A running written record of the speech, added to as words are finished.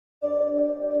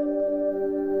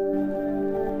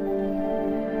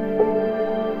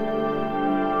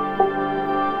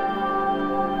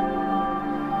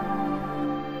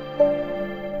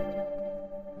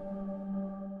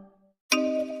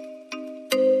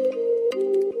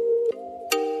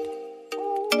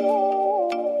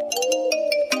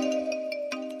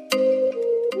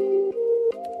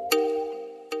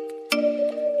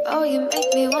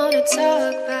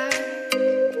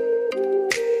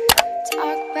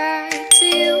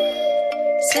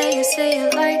say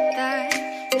it like that.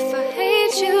 If I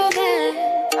hate you, then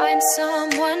find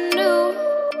someone new.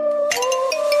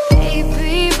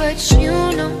 Baby, but you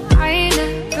know I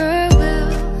never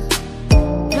will.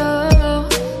 No,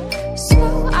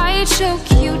 so I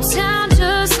choke you down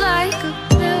just like a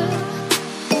pill.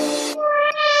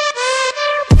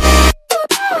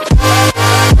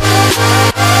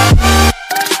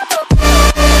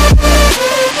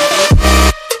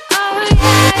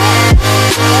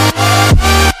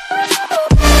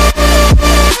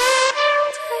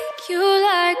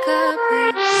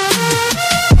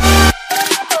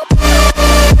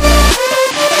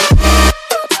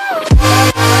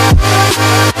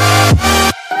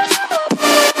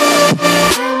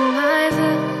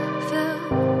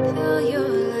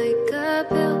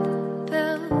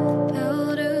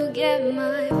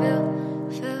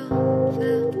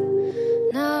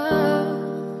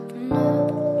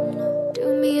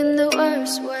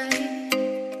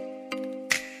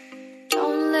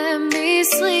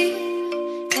 Sleep,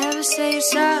 never say you're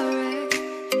sorry.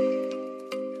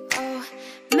 Oh,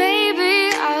 maybe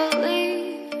I'll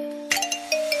leave,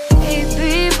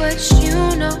 baby, but you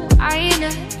know I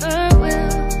never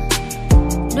will.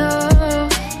 No,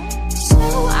 so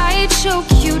I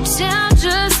choke you down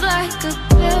just like a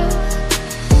pill.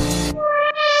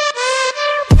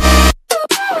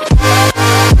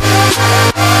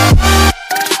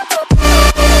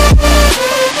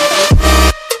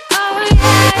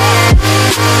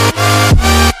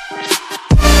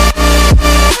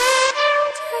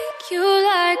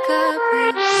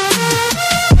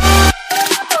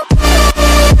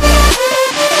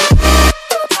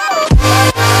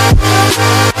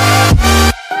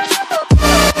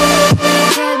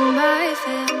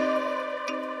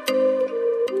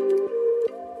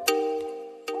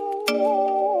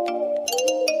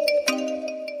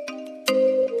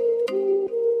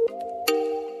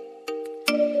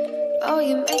 Oh,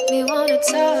 you make me wanna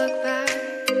talk back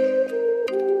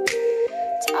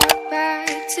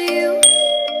to you.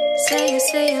 Say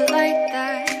it like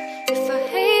that. If I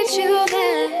hate you,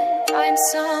 then find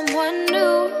someone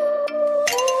new.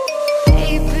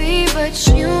 Baby, but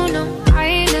you know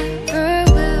I never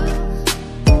will.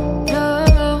 No,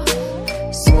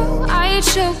 so I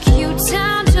choke you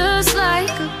down just like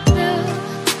a pill.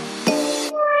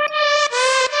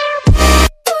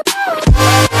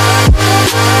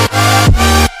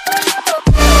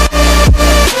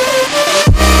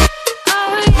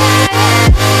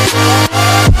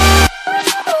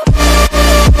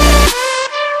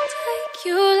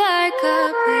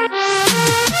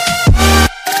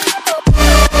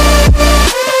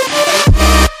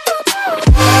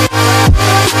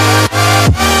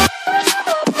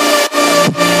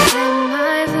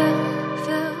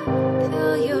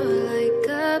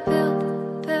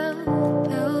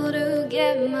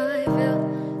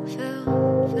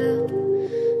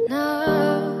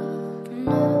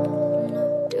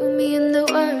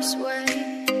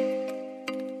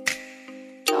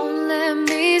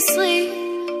 Sleep,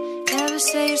 never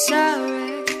say you're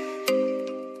sorry.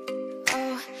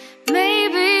 Oh,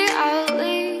 maybe I'll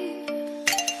leave,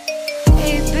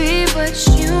 baby, but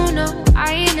you know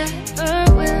I never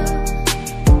will.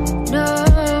 No,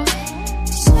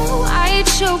 so I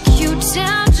choke you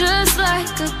down just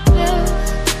like a pill.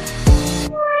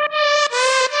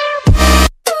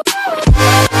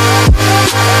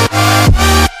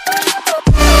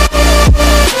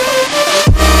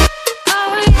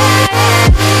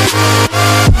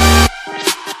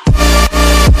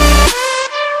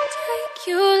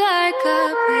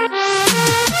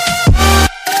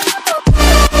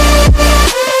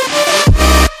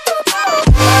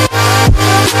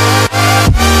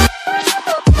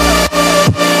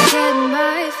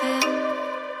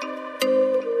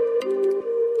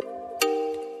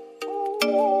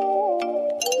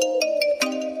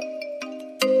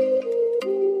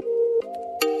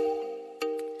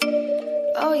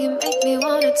 Oh, you make me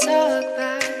wanna talk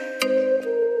back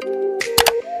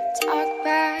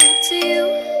to you.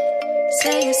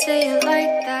 Say it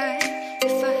like that.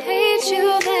 If I hate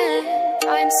you, then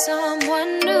find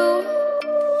someone new.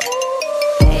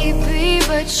 Baby,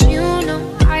 but you know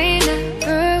I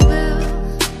never will.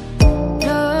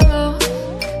 No,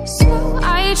 so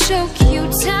I choke you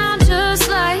down just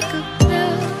like a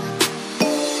pill.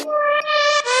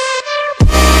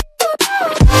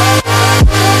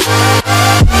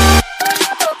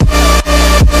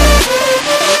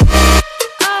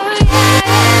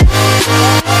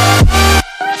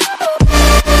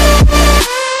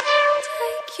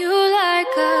 Take you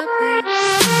like a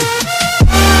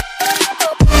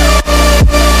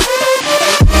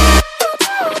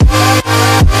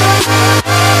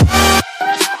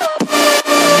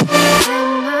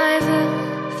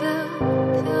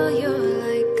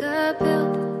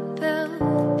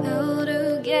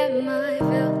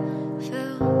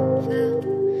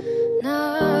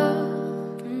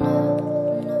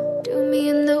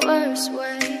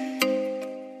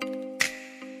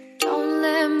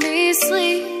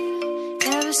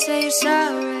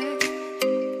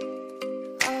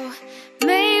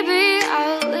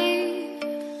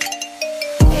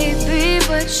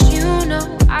but you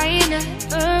know I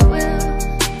never will.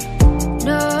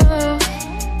 No,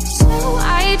 so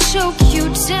I choke you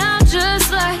down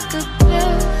just like a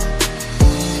pill.